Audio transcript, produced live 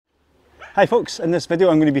Hi folks, in this video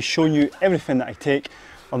I'm going to be showing you everything that I take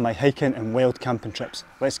on my hiking and wild camping trips.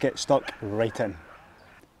 Let's get stuck right in.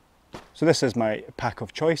 So this is my pack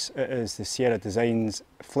of choice. It is the Sierra Designs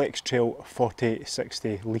Flex Trail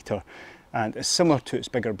 40-60 litre, and it's similar to its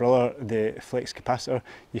bigger brother, the Flex Capacitor.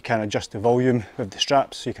 You can adjust the volume with the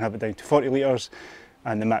straps, so you can have it down to 40 litres,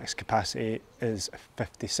 and the max capacity is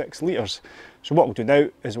 56 litres. So what we'll do now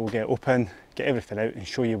is we'll get it open, get everything out and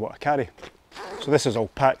show you what I carry. So this is all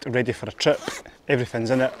packed, ready for a trip. Everything's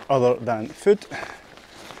in it other than food. So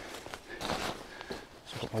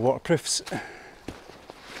I've got my waterproofs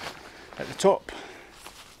at the top.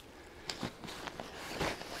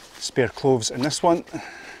 Spare clothes in this one.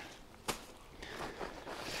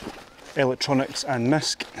 Electronics and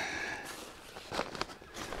Misc.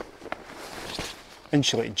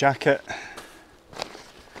 Insulated jacket.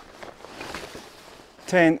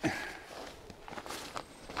 Tent.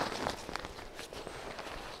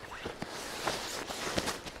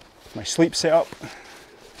 My sleep setup,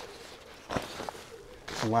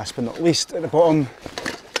 and last but not least at the bottom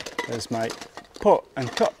is my pot and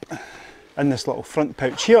cup. In this little front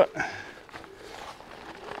pouch here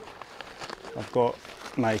I've got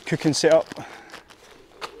my cooking setup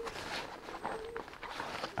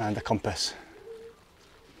and a compass.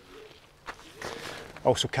 I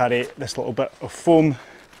also carry this little bit of foam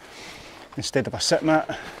instead of a sit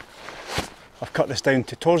mat. I've cut this down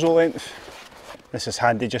to torso length. This is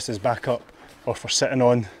handy just as backup or for sitting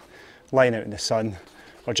on, lying out in the sun,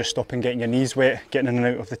 or just stopping getting your knees wet, getting in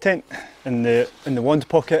and out of the tent. In the wand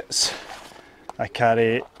pockets I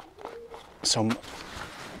carry some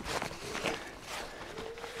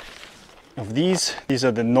of these. These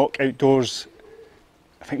are the Knock Outdoors,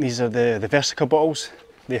 I think these are the Versica bottles.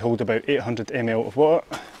 They hold about 800 ml of water.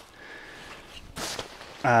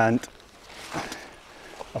 And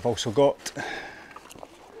I've also got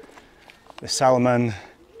the Salomon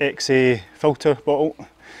XA filter bottle,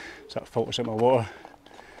 so that filters out my water.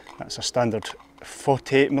 That's a standard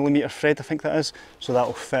 48mm thread, I think that is, so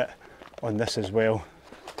that'll fit on this as well.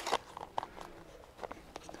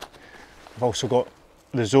 I've also got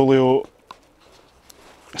the Zoleo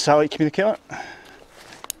satellite communicator,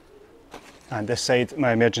 and this side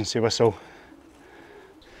my emergency whistle.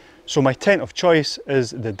 So my tent of choice is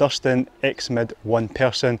the Durston X-Mid 1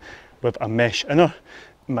 person with a mesh inner.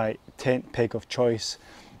 My tent peg of choice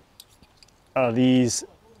are these,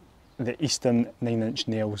 the Easton 9-inch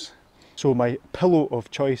nails. So my pillow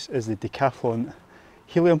of choice is the Decathlon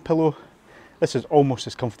Helium pillow. This is almost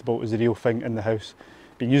as comfortable as the real thing in the house.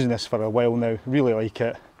 Been using this for a while now, really like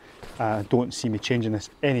it. Don't see me changing this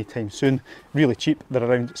anytime soon. Really cheap, they're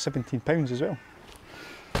around £17 as well.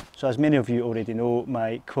 So as many of you already know,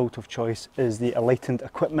 my quilt of choice is the Enlightened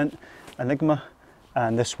Equipment Enigma,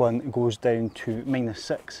 and this one goes down to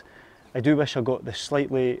 -6. I do wish I got the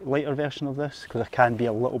slightly lighter version of this because I can be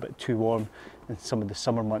a little bit too warm in some of the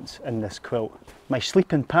summer months in this quilt. My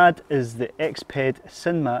sleeping pad is the Xped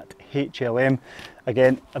Sinmat HLM.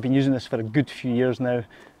 Again, I've been using this for a good few years now.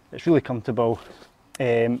 It's really comfortable.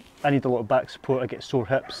 I need a lot of back support, I get sore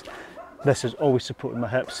hips. This is always supporting my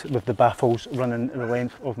hips with the baffles running the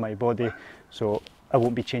length of my body, so I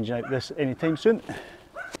won't be changing out this anytime soon.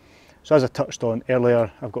 So as I touched on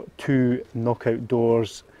earlier, I've got two Knock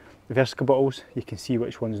Outdoors Versica bottles. You can see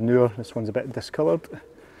which one's newer, this one's a bit discoloured.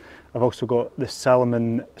 I've also got the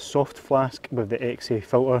Salomon soft flask with the XA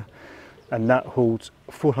filter, and that holds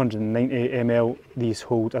 490 ml. These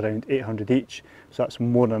hold around 800 each, so that's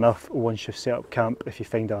more than enough once you've set up camp if you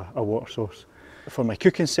find a water source. For my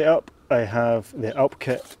cooking setup, I have the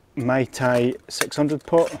Alpkit Mai Tai 600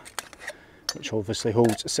 pot, which obviously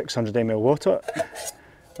holds 600 ml water.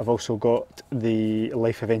 I've also got the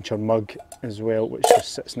Life Adventure mug as well, which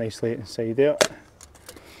just sits nicely inside there.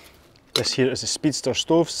 This here is a Speedster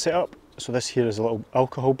stove setup, so this here is a little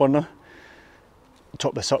alcohol burner.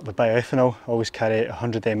 Top this up with bioethanol. I always carry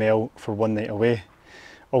 100 ml for one night away.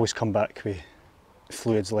 Always come back with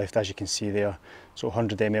fluids left, as you can see there. So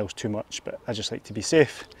 100 ml is too much, but I just like to be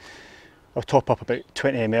safe. I'll top up about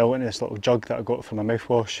 20 ml into this little jug that I got for my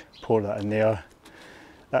mouthwash, pour that in there.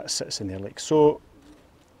 That sits in there like so.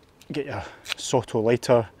 Get your Soto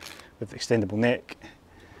lighter with the extendable neck.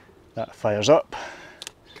 That fires up.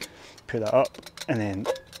 Put that up and then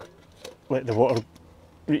let the water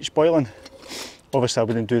reach boiling. Obviously I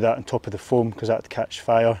wouldn't do that on top of the foam because that would catch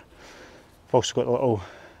fire. I've also got a little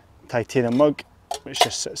titanium mug which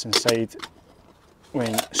just sits inside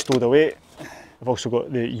when stowed away. I've also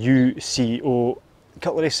got the UCO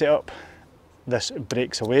cutlery setup. This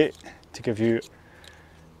breaks away to give you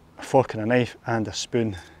a fork and a knife and a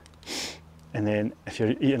spoon. And then if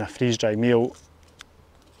you're eating a freeze-dry meal,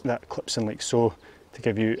 that clips in like so to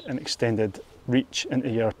give you an extended reach into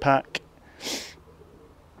your pack.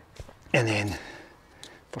 And then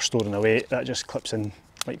for storing away, that just clips in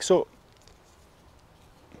like so.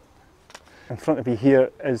 In front of me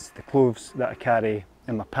here is the clothes that I carry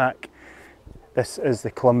in my pack. This is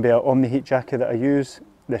the Columbia Omni Heat jacket that I use.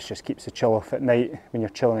 This just keeps the chill off at night when you're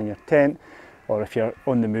chilling in your tent, or if you're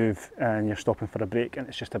on the move and you're stopping for a break and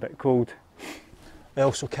it's just a bit cold. I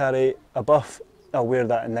also carry a buff. I'll wear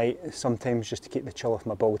that at night sometimes just to keep the chill off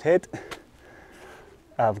my bald head.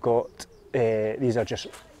 I've got, these are just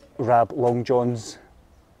Rab long johns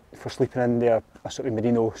for sleeping in. They're a sort of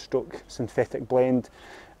merino stroke synthetic blend,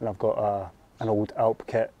 and I've got an old Alp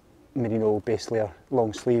kit merino base layer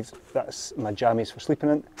long sleeves. That's my jammies for sleeping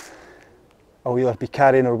in. I'll either be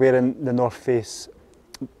carrying or wearing the North Face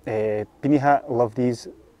beanie hat. I love these.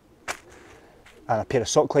 And a pair of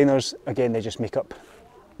sock liners. Again, they just make up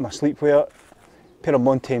my sleepwear. A pair of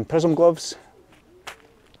Montane Prism gloves,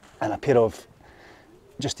 and a pair of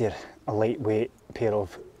just a lightweight pair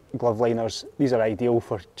of glove liners. These are ideal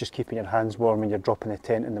for just keeping your hands warm when you're dropping the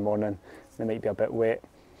tent in the morning. They might be a bit wet.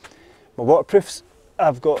 My waterproofs,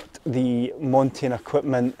 I've got the Montane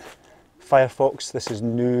Equipment Firefox. This is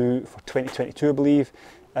new for 2022, I believe,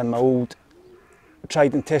 and my old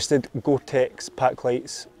tried and tested Gore-Tex pack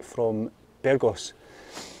lights from Burgos.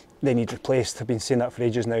 They need replaced. I've been saying that for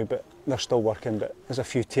ages now, but they're still working, but there's a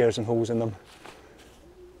few tears and holes in them,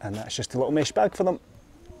 and that's just a little mesh bag for them.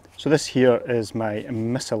 So this here is my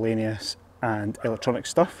miscellaneous and electronic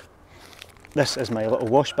stuff. This is my little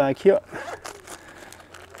wash bag here.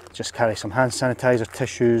 Just carry some hand sanitizer,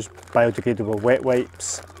 tissues, biodegradable wet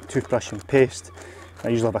wipes, toothbrush and paste. I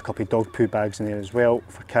usually have a couple of dog poo bags in there as well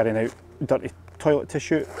for carrying out dirty toilet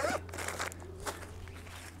tissue.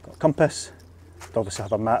 Got a compass. I obviously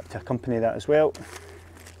have a map to accompany that as well.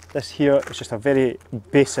 This here is just a very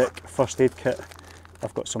basic first aid kit.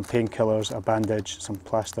 I've got some painkillers, a bandage, some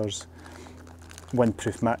plasters,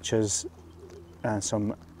 windproof matches, and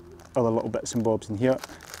some other little bits and bobs in here.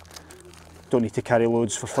 Don't need to carry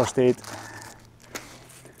loads for first aid.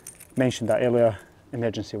 Mentioned that earlier,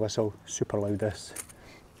 emergency whistle, super loud this.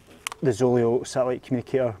 The Zoleo satellite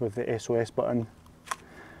communicator with the SOS button.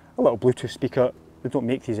 A little Bluetooth speaker. They don't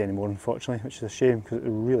make these anymore, unfortunately, which is a shame because it's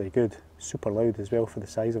really good. Super loud as well for the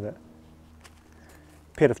size of it.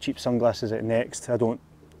 Pair of cheap sunglasses out next. I don't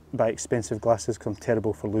buy expensive glasses because I'm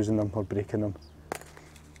terrible for losing them or breaking them.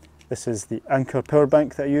 This is the Anker power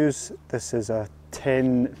bank that I use. This is a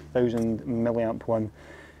 10,000 milliamp one,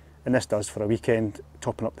 and this does for a weekend,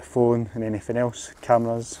 topping up the phone and anything else,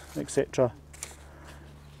 cameras, etc.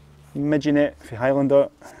 Midgie net for Highlander.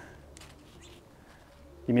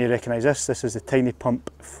 You may recognise this. This is the tiny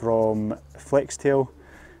pump from Flextail,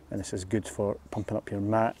 and this is good for pumping up your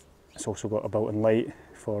mat. It's also got a built-in light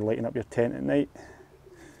for lighting up your tent at night.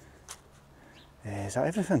 Is that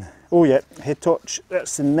everything? Oh yeah, head torch.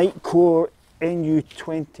 That's the Nightcore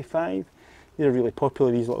NU25. They're really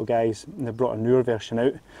popular, these little guys, and they've brought a newer version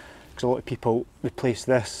out because a lot of people replace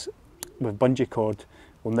this with bungee cord.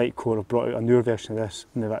 Well, Nightcore have brought out a newer version of this,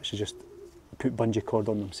 and they've actually just put bungee cord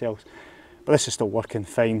on themselves. But this is still working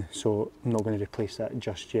fine, so I'm not going to replace that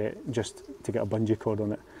just yet, just to get a bungee cord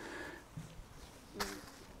on it.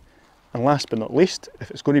 And last but not least,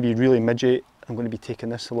 if it's going to be really midgy, I'm going to be taking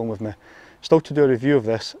this along with me. Still to do a review of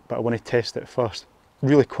this, but I want to test it first.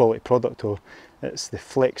 Really quality product though. It's the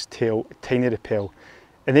Flextail Tiny Repel,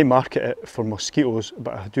 and they market it for mosquitoes,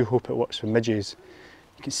 but I do hope it works for midges.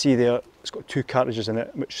 You can see there, it's got 2 cartridges in it,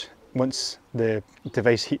 which once the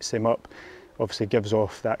device heats them up, obviously gives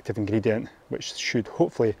off the active ingredient, which should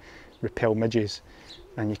hopefully repel midges.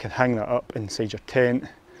 And you can hang that up inside your tent,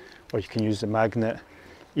 or you can use the magnet.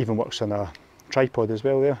 Even works on a tripod as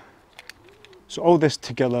well there. So all this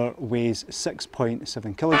together weighs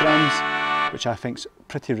 6.7 kilograms, which I think is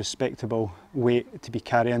pretty respectable weight to be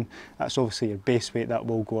carrying. That's obviously your base weight, that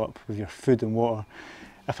will go up with your food and water.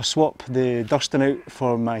 If I swap the Durston out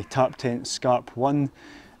for my tarp tent Scarp 1,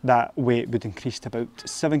 that weight would increase to about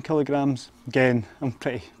 7 kilograms. Again, I'm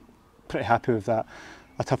pretty happy with that.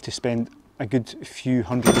 I'd have to spend a good few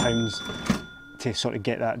 £100 to sort of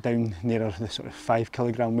get that down nearer the sort of 5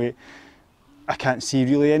 kilogram weight. I can't see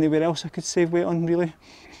really anywhere else I could save weight on really.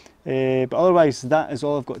 But otherwise, that is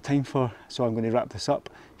all I've got time for, so I'm going to wrap this up.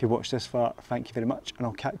 If you watched this far, thank you very much, and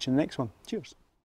I'll catch you in the next one. Cheers.